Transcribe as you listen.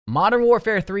Modern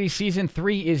Warfare 3 Season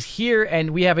 3 is here,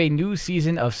 and we have a new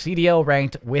season of CDL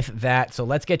ranked with that. So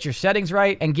let's get your settings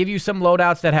right and give you some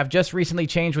loadouts that have just recently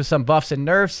changed with some buffs and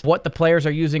nerfs, what the players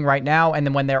are using right now, and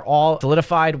then when they're all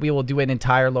solidified, we will do an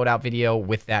entire loadout video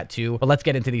with that too. But let's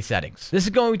get into these settings. This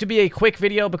is going to be a quick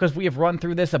video because we have run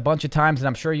through this a bunch of times, and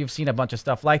I'm sure you've seen a bunch of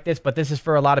stuff like this, but this is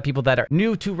for a lot of people that are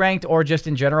new to ranked or just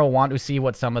in general want to see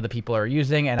what some of the people are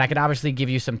using. And I can obviously give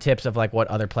you some tips of like what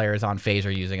other players on FaZe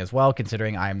are using as well,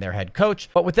 considering I am their head coach.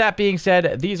 But with that being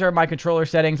said, these are my controller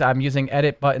settings. I'm using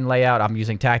edit button layout. I'm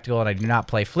using tactical, and I do not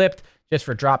play flipped. Just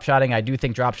for drop shotting, I do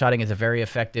think drop shotting is a very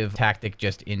effective tactic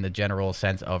just in the general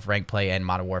sense of rank play and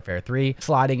Modern Warfare 3.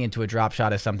 Sliding into a drop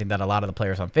shot is something that a lot of the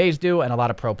players on FaZe do and a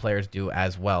lot of pro players do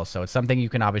as well. So it's something you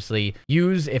can obviously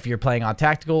use if you're playing on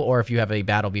tactical, or if you have a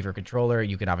Battle Beaver controller,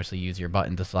 you can obviously use your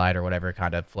button to slide or whatever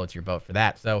kind of floats your boat for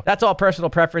that. So that's all personal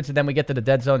preference. And then we get to the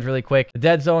dead zones really quick. The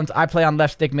dead zones, I play on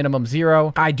left stick minimum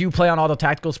 0. I do play on auto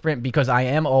tactical sprint because I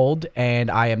am old and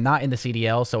I am not in the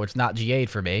CDL, so it's not GA'd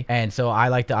for me. And so I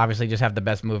like to obviously just have the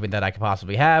best movement that I could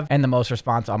possibly have, and the most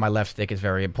response on my left stick is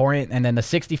very important. And then the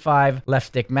 65 left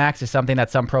stick max is something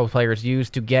that some pro players use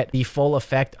to get the full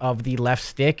effect of the left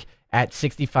stick at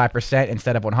 65%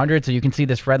 instead of 100. So you can see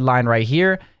this red line right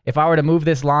here. If I were to move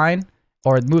this line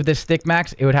or move this stick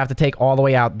max, it would have to take all the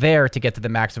way out there to get to the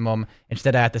maximum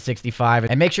instead of at the 65.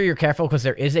 And make sure you're careful because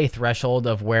there is a threshold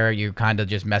of where you're kind of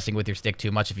just messing with your stick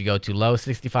too much if you go too low.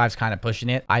 65 is kind of pushing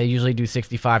it. I usually do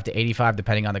 65 to 85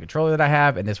 depending on the controller that I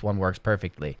have, and this one works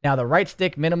perfectly. Now, the right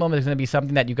stick minimum is going to be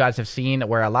something that you guys have seen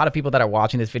where a lot of people that are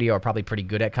watching this video are probably pretty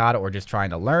good at COD or just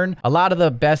trying to learn. A lot of the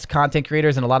best content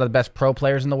creators and a lot of the best pro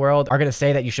players in the world are going to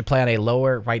say that you should play on a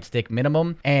lower right stick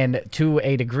minimum, and to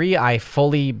a degree, I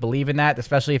fully believe in that,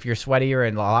 especially if you're sweatier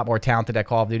and a lot more talented at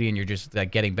Call of Duty and you're just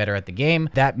getting better at the game.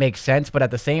 That makes sense. But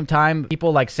at the same time,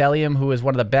 people like Celium, who is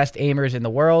one of the best aimers in the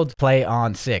world, play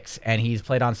on 6, and he's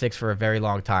played on 6 for a very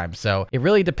long time. So it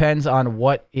really depends on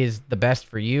what is the best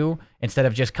for you, instead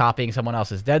of just copying someone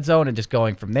else's dead zone and just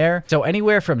going from there. So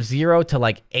anywhere from 0 to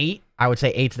like 8, I would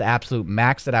say 8's the absolute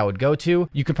max that I would go to.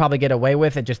 You can probably get away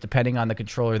with it just depending on the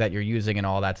controller that you're using and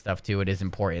all that stuff too. It is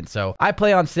important. So I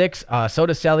play on 6. So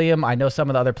does Celium. I know some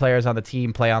of the other players on the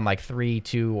team play on like 3,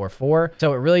 2, or 4.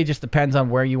 So it really just depends on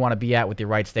where you want to be at with your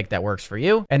right stick that works for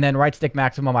you. And then right stick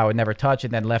maximum I would never touch.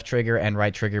 And then left trigger and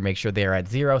right trigger, make sure they are at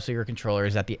 0. So your controller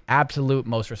is at the absolute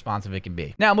most responsive it can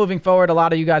be. Now moving forward, a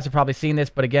lot of you guys have probably seen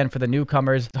this, but again, for the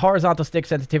newcomers, horizontal stick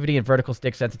sensitivity and vertical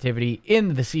stick sensitivity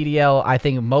in the CDL, I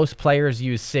think most players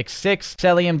use 6.6.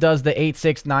 Celium does the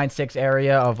 8.6, 9.6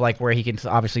 area of like where he can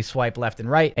obviously swipe left and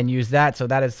right and use that. So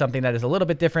that is something that is a little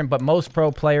bit different, but most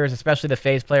pro players, especially the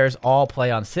FaZe players, all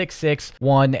play on 6.6,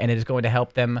 1, and it is going to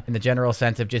help them in the general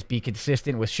sense of just be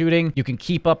consistent with shooting. You can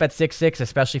keep up at 6.6,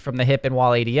 especially from the hip and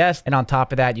wall ADS, and on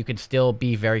top of that, you can still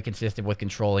be very consistent with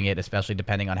controlling it, especially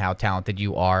depending on how talented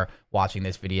you are watching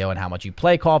this video and how much you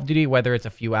play Call of Duty, whether it's a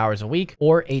few hours a week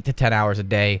or 8 to 10 hours a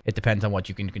day. It depends on what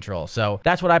you can control. So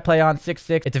that's what I play on,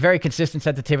 6.6. It's a very consistent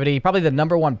sensitivity, probably the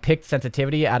 #1 picked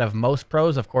sensitivity out of most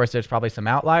pros. Of course, there's probably some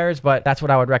outliers, but that's what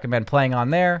I would recommend playing on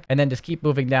there. And then just keep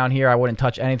moving down here. I wouldn't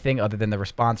touch anything other than the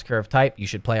response curve type. You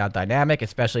should play on dynamic,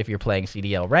 especially if you're playing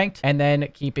CDL ranked. And then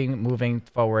moving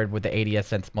forward with the ADS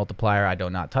sense multiplier, I do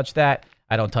not touch that.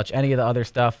 I don't touch any of the other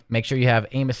stuff. Make sure you have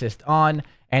aim assist on.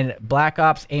 And Black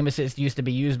Ops aim assist used to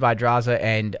be used by Draza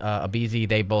and Abizi.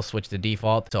 They both switched to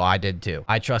default, so I did too.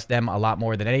 I trust them a lot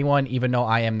more than anyone, even though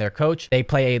I am their coach. They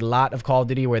play a lot of Call of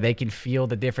Duty where they can feel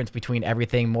the difference between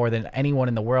everything more than anyone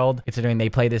in the world, considering they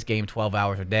play this game 12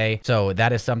 hours a day. So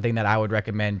that is something that I would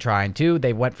recommend trying too.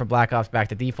 They went from Black Ops back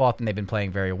to default, and they've been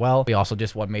playing very well. We also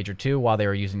just won Major 2 while they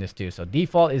were using this too. So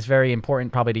default is very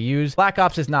important probably to use. Black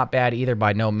Ops is not bad either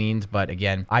by no means, but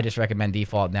again, I just recommend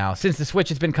default now. Since the switch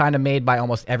has been kind of made by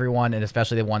almost everyone, and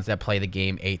especially the ones that play the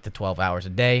game 8 to 12 hours a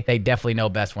day, they definitely know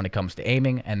best when it comes to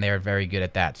aiming, and they're very good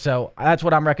at that. So that's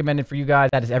what I'm recommending for you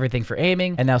guys. That is everything for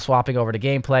aiming. And now swapping over to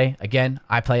gameplay. Again,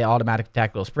 I play automatic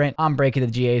tactical sprint. I'm breaking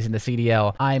the GAs in the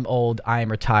CDL. I'm old. I am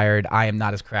retired. I am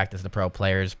not as cracked as the pro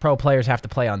players. Pro players have to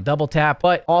play on double tap,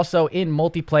 but also in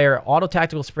multiplayer, auto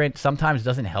tactical sprint sometimes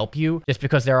doesn't help you, just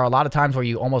because there are a lot of times where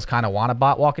you almost kind of want to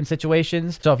bot walk in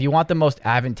situations. So if you want the most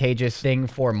advantageous thing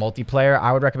for multiplayer,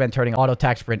 I would recommend turning auto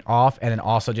tac sprint off and then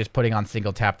also just putting on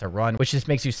single tap to run, which just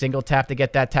makes you single tap to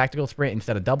get that tactical sprint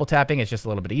instead of double tapping. It's just a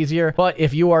little bit easier. But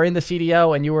if you are in the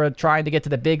CDO and you are trying to get to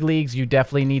the big leagues, you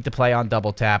definitely need to play on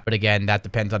double tap. But again, that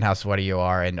depends on how sweaty you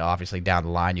are, and obviously down the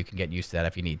line you can get used to that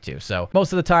if you need to. So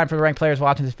most of the time for the ranked players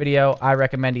watching this video, I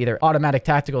recommend either automatic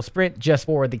tactical sprint just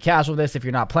for the casualness if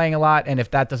you're not playing a lot, and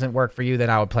if that doesn't work for you, then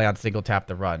I would play on single tap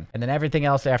to run. And then everything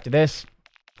else after this,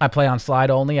 I play on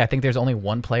slide only. I think there's only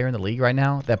one player in the league right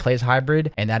now that plays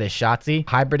hybrid, and that is Shotzi.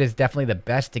 Hybrid is definitely the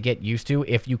best to get used to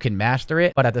if you can master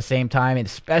it, but at the same time, and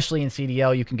especially in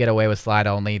CDL, you can get away with slide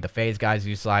only. The FaZe guys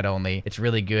use slide only. It's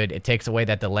really good. It takes away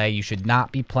that delay. You should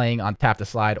not be playing on tap to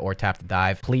slide or tap to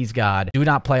dive. Please, God, do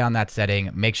not play on that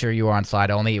setting. Make sure you are on slide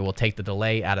only. It will take the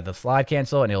delay out of the slide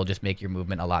cancel, and it will just make your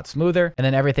movement a lot smoother. And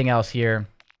then everything else here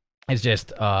is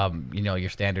just, you know,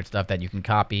 your standard stuff that you can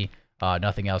copy.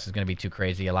 Nothing else is going to be too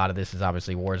crazy. A lot of this is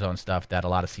obviously Warzone stuff that a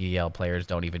lot of CDL players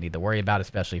don't even need to worry about,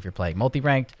 especially if you're playing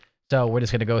multi-ranked. So we're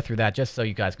just going to go through that just so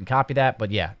you guys can copy that. But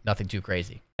yeah, nothing too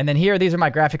crazy. And then here, these are my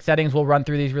graphic settings. We'll run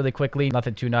through these really quickly.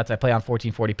 Nothing too nuts. I play on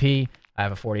 1440p. I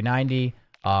have a 4090.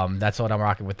 That's what I'm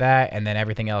rocking with that. And then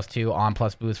everything else too, on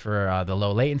plus boost for the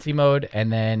low latency mode.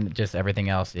 And then just everything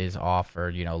else is off for,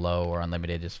 you know, low or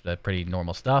unlimited, just pretty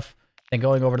normal stuff. Then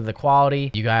going over to the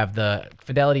quality, you have the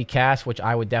fidelity cast, which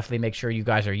I would definitely make sure you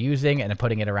guys are using, and then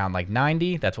putting it around like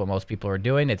 90. That's what most people are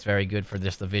doing. It's very good for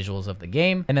just the visuals of the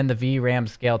game. And then the VRAM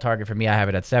scale target for me, I have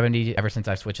it at 70. Ever since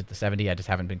I switched it to 70, I just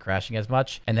haven't been crashing as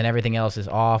much. And then everything else is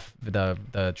off.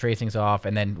 The tracing's off.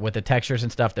 And then with the textures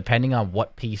and stuff, depending on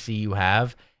what PC you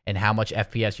have and how much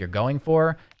FPS you're going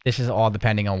for, this is all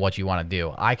depending on what you want to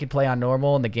do. I could play on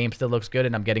normal and the game still looks good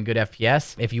and I'm getting good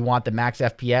FPS. If you want the max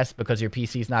FPS because your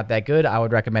PC is not that good, I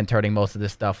would recommend turning most of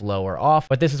this stuff low or off.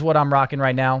 But this is what I'm rocking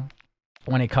right now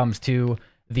when it comes to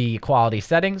the quality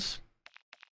settings.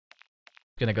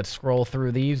 Gonna go scroll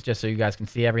through these just so you guys can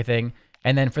see everything.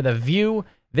 And then for the view,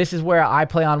 this is where I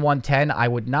play on 110. I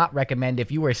would not recommend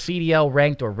if you were CDL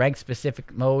ranked or ranked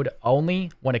specific mode only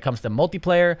when it comes to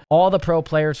multiplayer. All the pro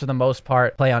players for the most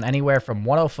part play on anywhere from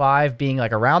 105 being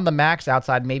like around the max,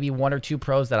 outside maybe one or two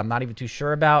pros that I'm not even too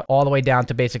sure about, all the way down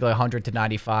to basically 100 to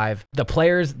 95. The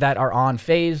players that are on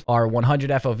FaZe are 100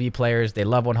 FOV players. They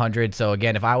love 100. So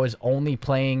again, if I was only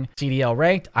playing CDL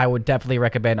ranked, I would definitely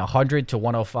recommend 100 to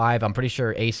 105. I'm pretty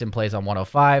sure Asim plays on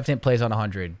 105. Simp plays on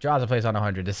 100. Draza plays on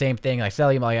 100. The same thing like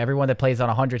Selim, like everyone that plays on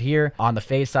 100 here on the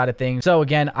FaZe side of things. So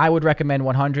again, I would recommend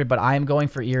 100, but I am going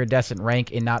for iridescent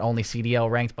rank in not only CDL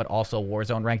ranked, but also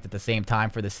Warzone ranked at the same time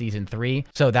for the season 3.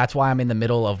 So that's why I'm in the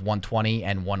middle of 120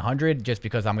 and 100, just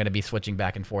because I'm going to be switching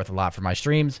back and forth a lot for my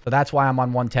streams. So that's why I'm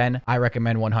on 110. I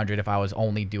recommend 100 if I was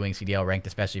only doing CDL ranked,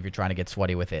 especially if you're trying to get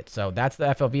sweaty with it. So that's the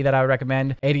FOV that I would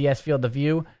recommend. ADS field of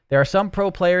view. There are some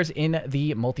pro players in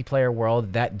the multiplayer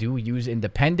world that do use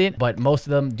independent, but most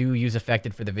of them do use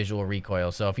affected for the visual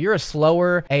recoil. So if you're a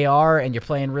slower AR and you're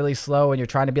playing really slow and you're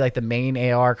trying to be like the main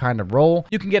AR kind of role,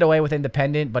 you can get away with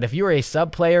independent. But if you're a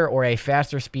sub player or a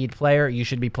faster speed player, you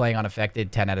should be playing on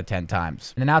affected 10 out of 10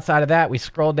 times. And then outside of that, we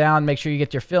scroll down, make sure you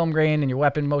get your film grain and your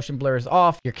weapon motion blurs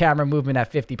off, your camera movement at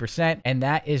 50%. And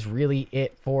that is really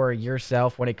it for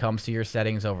yourself when it comes to your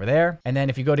settings over there. And then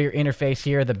if you go to your interface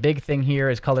here, the big thing here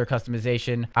is color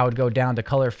customization. I would go down to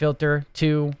color filter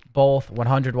to both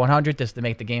 100 just to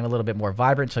make the game a little bit more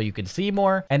vibrant so you can see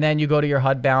more. And then you go to your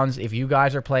HUD bounds. If you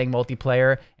guys are playing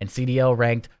multiplayer and CDL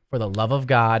ranked, for the love of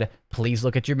God, please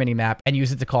look at your minimap and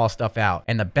use it to call stuff out.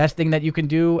 And the best thing that you can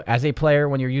do as a player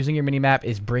when you're using your minimap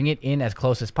is bring it in as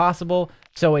close as possible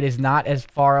so it is not as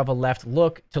far of a left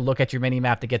look to look at your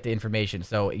minimap to get the information.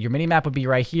 So your minimap would be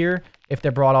right here if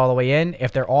they're brought all the way in.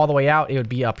 If they're all the way out, it would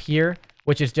be up here,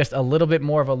 which is just a little bit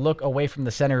more of a look away from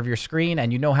the center of your screen.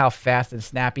 And you know how fast and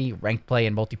snappy ranked play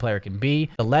and multiplayer can be.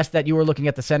 The less that you are looking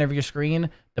at the center of your screen,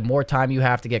 the more time you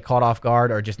have to get caught off guard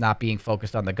or just not being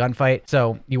focused on the gunfight.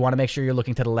 So you want to make sure you're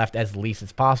looking to the left as least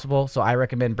as possible. So I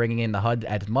recommend bringing in the HUD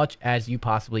as much as you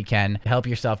possibly can to help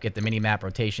yourself get the minimap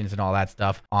rotations and all that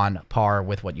stuff on par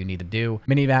with what you need to do.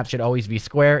 Minimap should always be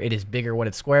square. It is bigger when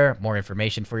it's square, more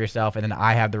information for yourself. And then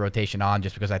I have the rotation on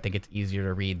just because I think it's easier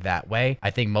to read that way. I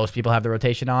think most people have the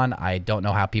rotation on. I don't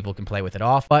know how people can play with it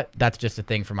off, but that's just a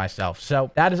thing for myself. So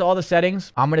that is all the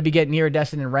settings. I'm going to be getting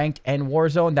iridescent and ranked and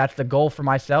Warzone. That's the goal for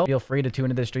myself. Feel free to tune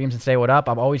into the streams and say what up.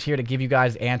 I'm always here to give you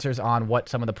guys answers on what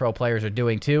some of the pro players are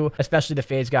doing too, especially the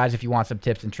FaZe guys if you want some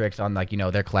tips and tricks on, like, you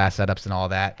know, their class setups and all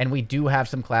that. And we do have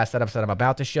some class setups that I'm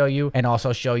about to show you, and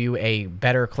also show you a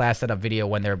better class setup video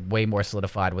when they're way more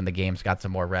solidified, when the game's got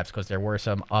some more reps, because there were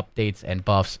some updates and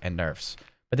buffs and nerfs.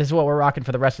 But this is what we're rocking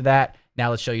for the rest of that. Now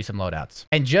let's show you some loadouts.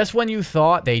 And just when you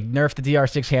thought they nerfed the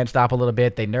DR6 hand stop a little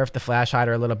bit, they nerfed the flash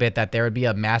hider a little bit, that there would be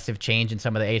a massive change in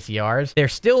some of the ACRs, there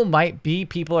still might be.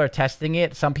 People are testing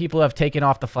it. Some people have taken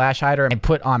off the flash hider and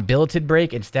put on billeted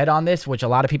break instead on this, which a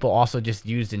lot of people also just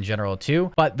used in general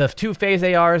too. But the two FaZe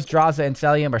ARs, Draza and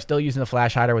Selim, are still using the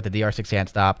flash hider with the DR6 hand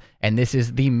stop. And this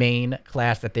is the main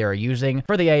class that they are using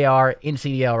for the AR in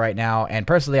CDL right now. And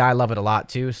personally, I love it a lot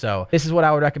too. So this is what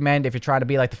I would recommend if you're trying to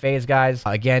be like the FaZe guys.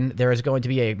 Again, there is there's going to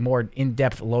be a more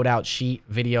in-depth loadout sheet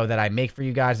video that I make for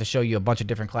you guys to show you a bunch of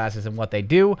different classes and what they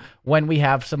do when we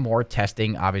have some more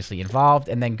testing obviously involved.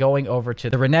 And then going over to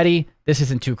the Renetti, this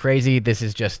isn't too crazy. This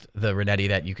is just the Renetti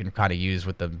that you can kind of use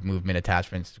with the movement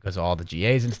attachments because of all the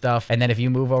GAs and stuff. And then if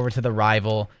you move over to the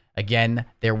Rival, again,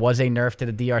 there was a nerf to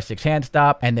the DR6 hand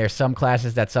stop, and there's some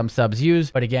classes that some subs use.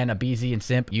 But again, a BZ and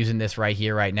Simp using this right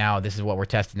here, right now. This is what we're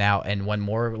testing out. And when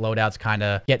more loadouts kind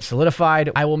of get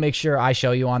solidified, I will make sure I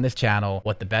show you on this channel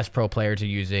what the best pro players are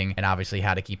using and obviously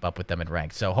how to keep up with them in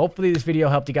ranked. So hopefully this video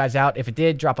helped you guys out. If it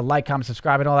did, drop a like, comment,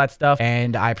 subscribe, and all that stuff.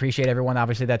 And I appreciate everyone,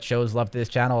 obviously, that shows love to this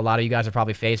channel. A lot of you guys are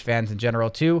probably FaZe fans in general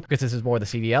too, because this is more the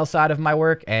CDL side of my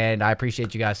work. And I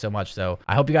appreciate you guys so much. So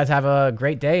I hope you guys have a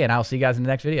great day, and I'll see you guys in the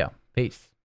next video. Peace.